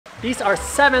These are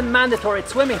 7 mandatory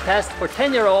swimming tests for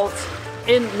 10-year-olds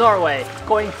in Norway,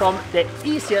 going from the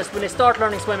easiest when they start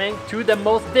learning swimming to the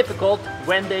most difficult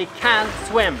when they can't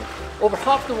swim. Over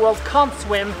half the world can't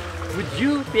swim. Would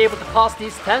you be able to pass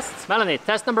these tests? Melanie,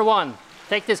 test number 1.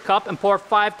 Take this cup and pour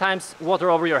 5 times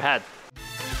water over your head.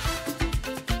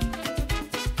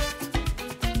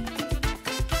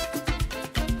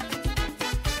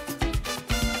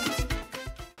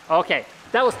 Okay,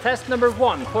 that was test number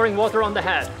 1, pouring water on the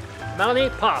head. Melanie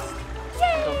passed.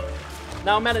 So,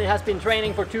 now Melanie has been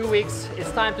training for 2 weeks.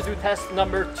 It's time to do test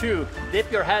number 2.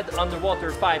 Dip your head underwater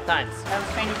 5 times. I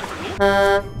was training for 2 weeks?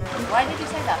 Why did you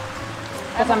say that?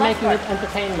 Because I'm making it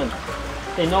entertainment.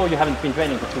 They know you haven't been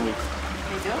training for 2 weeks.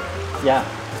 They do? Yeah.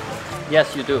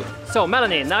 Yes, you do. So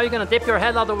Melanie, now you're gonna dip your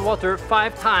head out of the water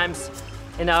 5 times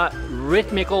in a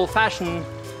rhythmical fashion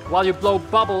while you blow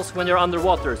bubbles when you're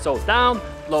underwater. So down,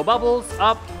 blow bubbles,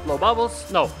 up, blow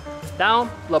bubbles, no. Down,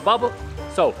 blow bubble,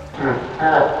 so.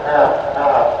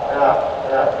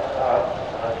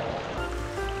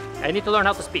 I need to learn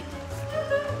how to speak.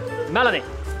 Melanie,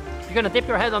 you're gonna dip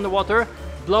your head underwater,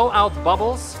 blow out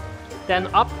bubbles, then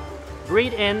up,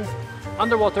 breathe in,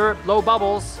 underwater, blow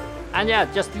bubbles, and yeah,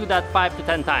 just do that 5 to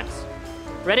 10 times.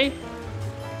 Ready?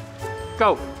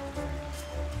 Go.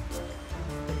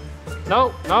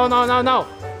 No, no, no, no, no.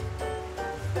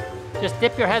 Just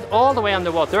dip your head all the way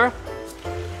underwater.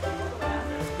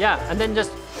 Yeah, and then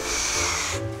just,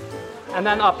 and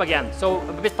then up again. So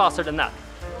a bit faster than that.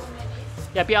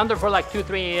 Yeah, be under for like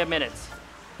 2-3 minutes.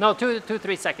 No,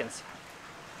 2-3 seconds.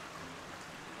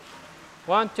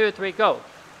 1, 2, 3, go.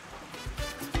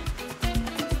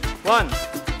 1,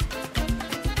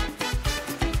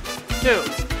 2,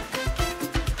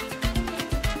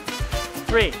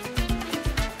 3,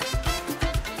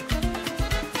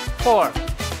 4,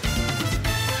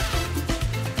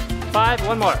 5,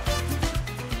 one more.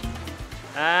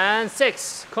 And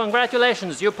 6.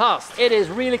 Congratulations, you passed. It is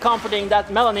really comforting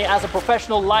that Melanie, as a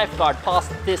professional lifeguard,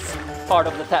 passed this part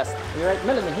of the test. You're right,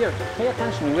 Melanie, here, pay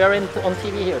attention. We are on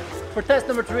TV here. For test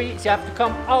number 3, you have to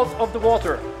come out of the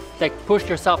water. Like push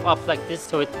yourself up like this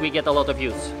so we get a lot of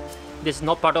views. This is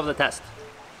not part of the test.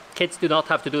 Kids do not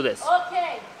have to do this.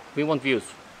 Okay. We want views.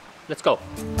 Let's go.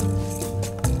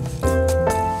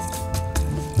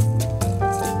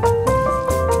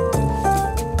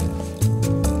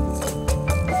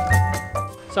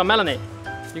 So Melanie,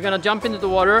 you're gonna jump into the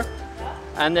water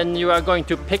and then you are going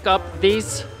to pick up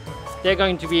these. They're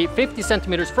going to be 50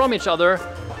 centimeters from each other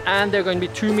and they're going to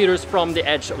be 2 meters from the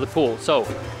edge of the pool. So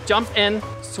jump in,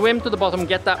 swim to the bottom,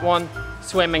 get that one,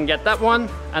 swim and get that one,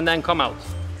 and then come out.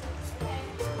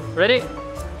 Ready?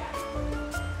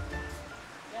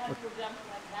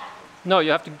 No,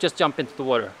 you have to just jump into the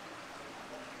water.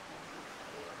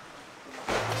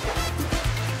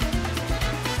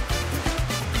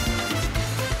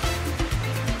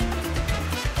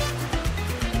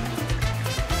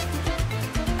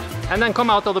 And then come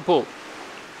out of the pool.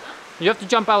 You have to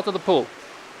jump out of the pool.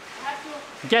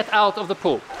 Get out of the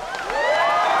pool.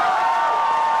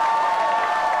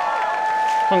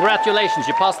 Congratulations,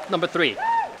 you passed number 3.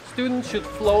 Students should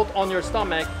float on your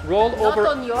stomach, roll over...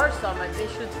 Not on your stomach, they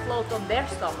should float on their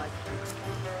stomach.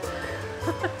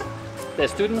 The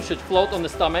student should float on the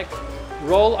stomach,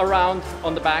 roll around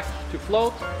on the back to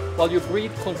float, while you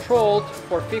breathe controlled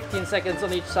for 15 seconds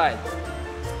on each side.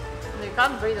 You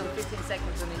can't breathe on 15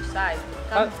 seconds on each side. You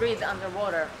can't breathe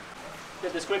underwater. The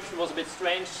description was a bit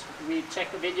strange. We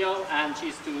checked the video and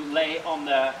she's to lay on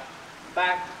the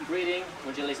back breathing.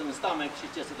 When she lays on the stomach, she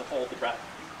just has to hold the breath,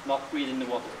 not breathe in the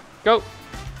water. Go!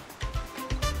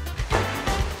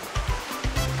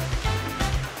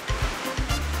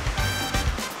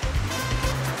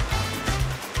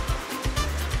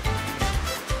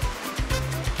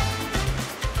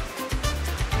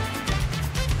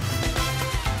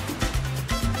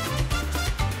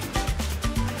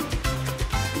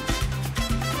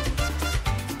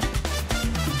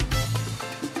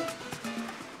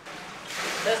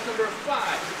 Test number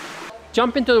 5.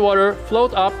 Jump into the water,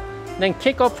 float up, then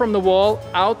kick up from the wall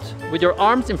out with your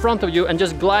arms in front of you and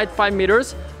just glide 5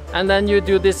 meters. And then you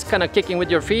do this kind of kicking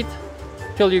with your feet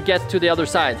till you get to the other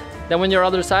side. Then when you're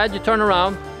other side, you turn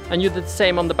around and you do the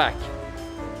same on the back.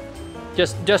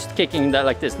 Just kicking that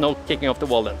like this, no kicking off the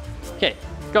wall then. Okay,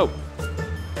 go.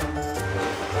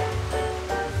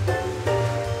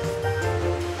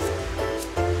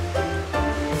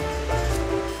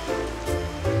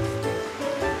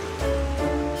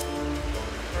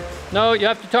 No, you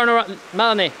have to turn around.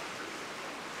 Melanie,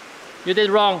 you did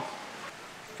wrong.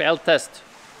 Failed test.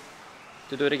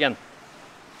 To do it again.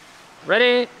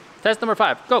 Ready? Test number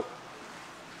 5, go.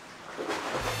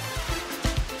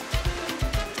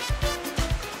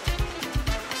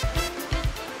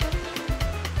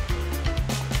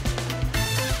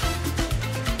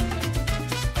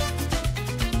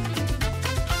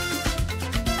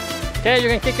 Okay, you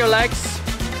can kick your legs.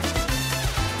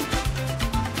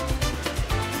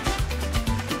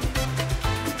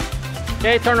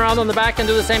 Okay, turn around on the back and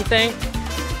do the same thing.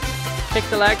 Kick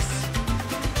the legs.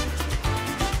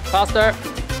 Faster.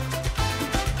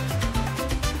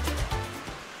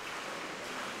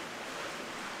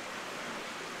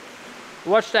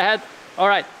 Watch the head. All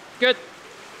right, good.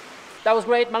 That was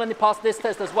great. Melanie passed this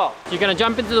test as well. You're gonna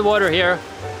jump into the water here,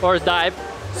 or dive,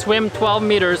 swim 12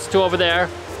 meters to over there,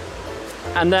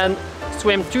 and then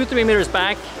swim 2-3 meters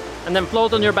back, and then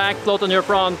float on your back, float on your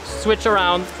front, switch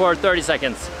around for 30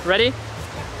 seconds. Ready?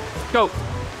 Go.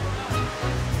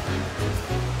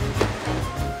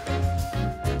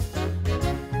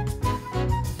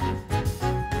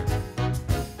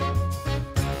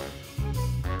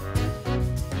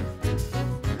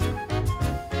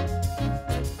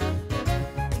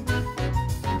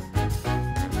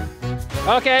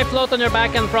 Okay, float on your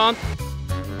back and front.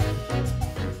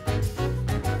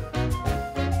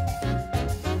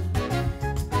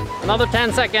 Another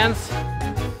 10 seconds.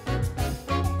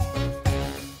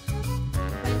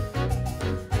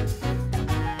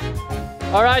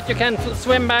 All right, you can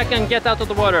swim back and get out of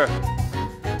the water.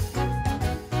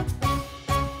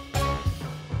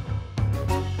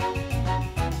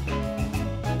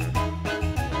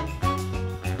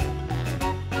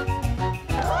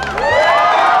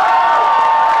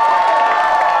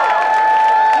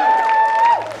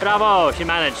 Bravo, she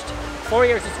managed. 4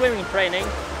 years of swimming training,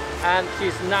 and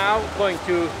she's now going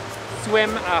to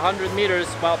swim 100 meters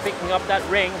while picking up that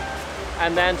ring,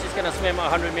 and then she's gonna swim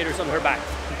 100 meters on her back.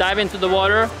 Dive into the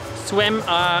water, swim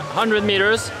 100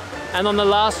 meters, and on the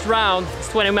last round, it's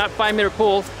 25-meter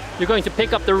pool, you're going to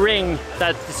pick up the ring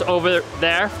that is over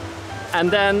there, and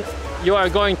then you are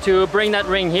going to bring that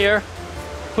ring here,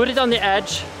 put it on the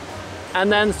edge,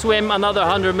 and then swim another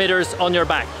 100 meters on your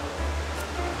back.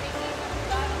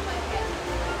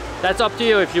 That's up to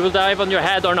you if you will dive on your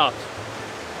head or not.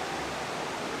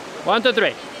 1, 2,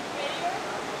 3.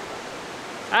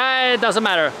 It doesn't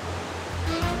matter.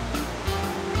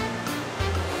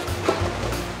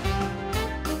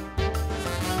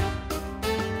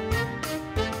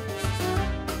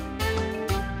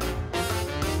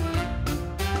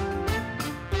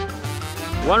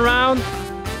 One round.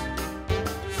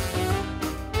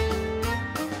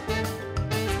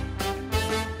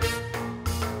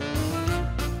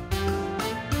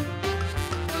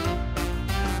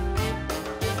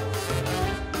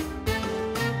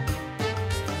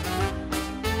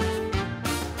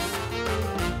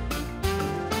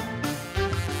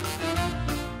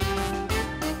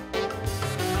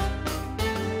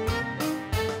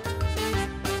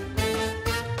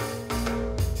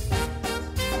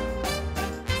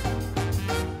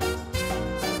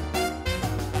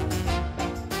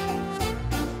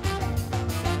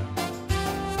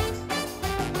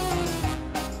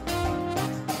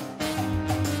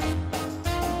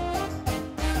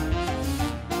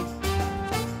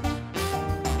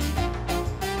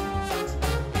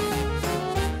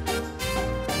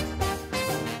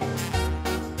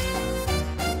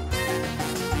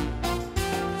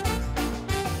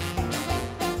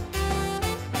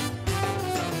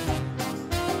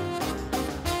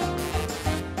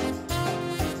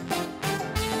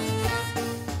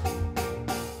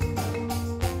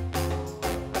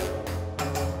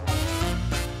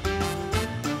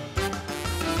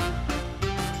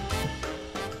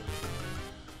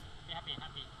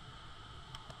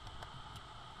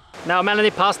 Now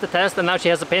Melanie passed the test, and now she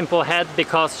has a painful head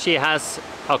because she has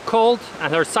a cold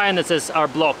and her sinuses are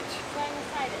blocked.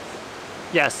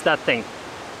 Sinusitis. Yes, that thing.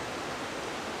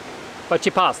 But she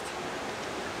passed.